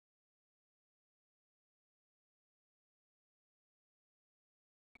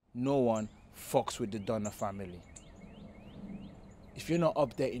no one fucks with the Donner family. If you're not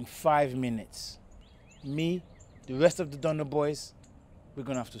up there in 5 minutes, me, the rest of the Donner boys, we're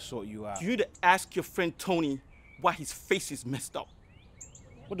gonna have to sort you out. You need to ask your friend Tony why his face is messed up.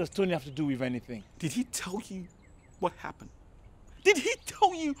 What does Tony have to do with anything? Did he tell you what happened? Did he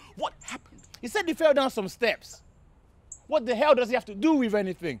tell you what happened? He said he fell down some steps. What the hell does he have to do with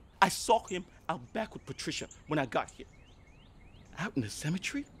anything? I saw him out back with Patricia when I got here. Out in the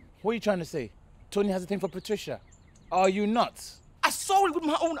cemetery? What are you trying to say? Tony has a thing for Patricia. Are you nuts? I saw it with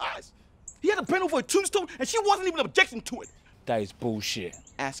my own eyes. He had to bend over a tombstone and she wasn't even objecting to it. That is bullshit.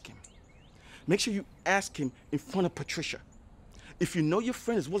 Ask him. Make sure you ask him in front of Patricia. If you know your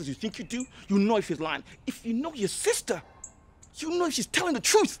friend as well as you think you do, you know if he's lying. If you know your sister, you know if she's telling the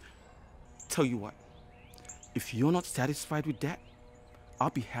truth. Tell you what, if you're not satisfied with that, I'll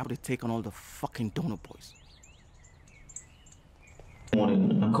be happy to take on all the fucking Donor boys.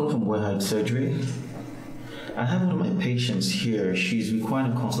 Morning, I'm calling from Warehouse Surgery. I have one of my patients here. She's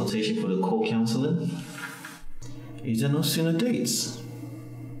requiring a consultation for the co-counseling. Is there no sooner dates?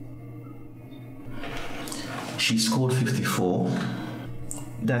 She scored 54.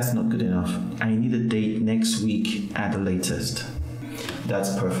 That's not good enough. I need a date next week at the latest.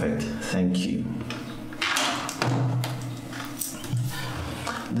 That's perfect. Thank you.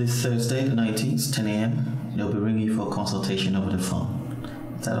 This Thursday, the 19th, 10 a.m., they'll be ringing you for a consultation over the phone.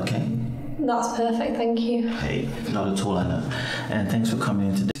 Is that okay? That's perfect, thank you. Hey, not at all, I know. And thanks for coming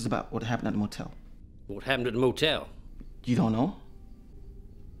in today. This is about what happened at the motel. What happened at the motel? You don't know?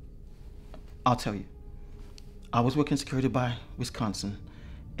 I'll tell you. I was working security by Wisconsin,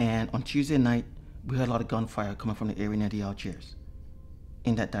 and on Tuesday night, we heard a lot of gunfire coming from the area near the Algiers,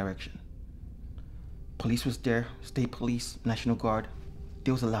 in that direction. Police was there, state police, National Guard.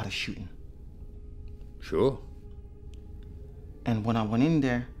 There was a lot of shooting. Sure. And when I went in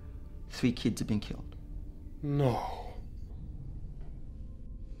there, 3 kids had been killed. No.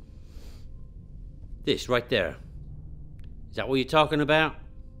 This right there. Is that what you're talking about?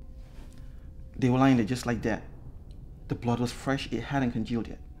 They were lying there just like that. The blood was fresh, it hadn't congealed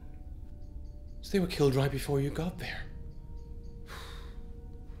yet. So they were killed right before you got there?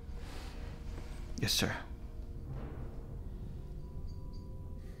 Yes, sir.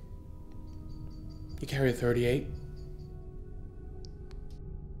 You carry a 38?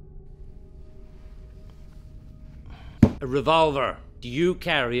 A revolver. Do you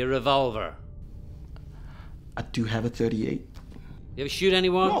carry a revolver? I do have a 38. You ever shoot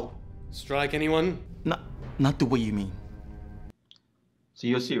anyone? No. Strike anyone? Not the way you mean. So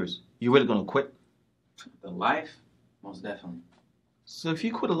you're serious? You really gonna quit? The life? Most definitely. So if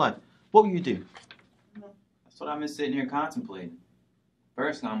you quit a life, what will you do? That's what I've been sitting here contemplating.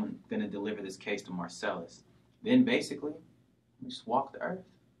 First, I'm gonna deliver this case to Marcellus. Then, basically, we just walk the earth.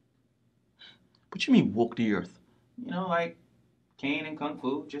 What you mean, walk the earth? You know, like Kane and Kung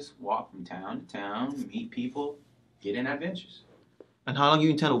Fu, just walk from town to town, meet people, get in adventures. And how long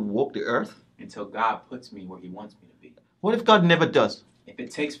you intend to walk the earth? Until God puts me where he wants me to be. What if God never does? If it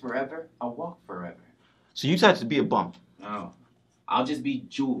takes forever, I'll walk forever. So you decided to be a bum? No. I'll just be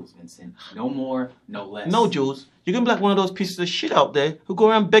Jules, Vincent. No more, no less. No, Jules. You're gonna be like one of those pieces of shit out there who go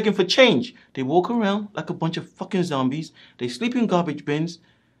around begging for change. They walk around like a bunch of fucking zombies. They sleep in garbage bins.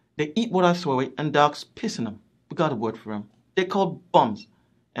 They eat what I throw away, and dogs piss in them. We got a word for them. They're called bums.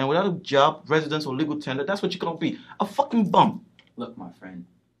 And without a job, residence, or legal tender, that's what you're gonna be. A fucking bum. Look, my friend.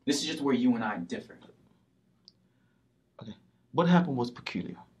 This is just where you and I differ. Okay. What happened was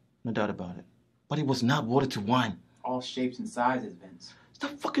peculiar. No doubt about it. But it was not water to wine. All shapes and sizes, Vince.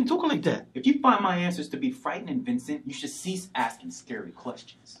 Stop fucking talking like that. If you find my answers to be frightening, Vincent, you should cease asking scary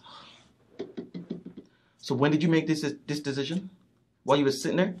questions. So when did you make this decision? While you were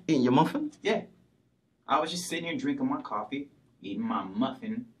sitting there eating your muffin? Yeah. I was just sitting here drinking my coffee, eating my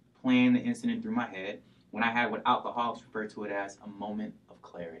muffin, playing the incident through my head, when I had what alcoholics refer to it as a moment of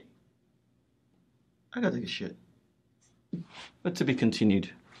clarity. I gotta take a shit. But to be continued.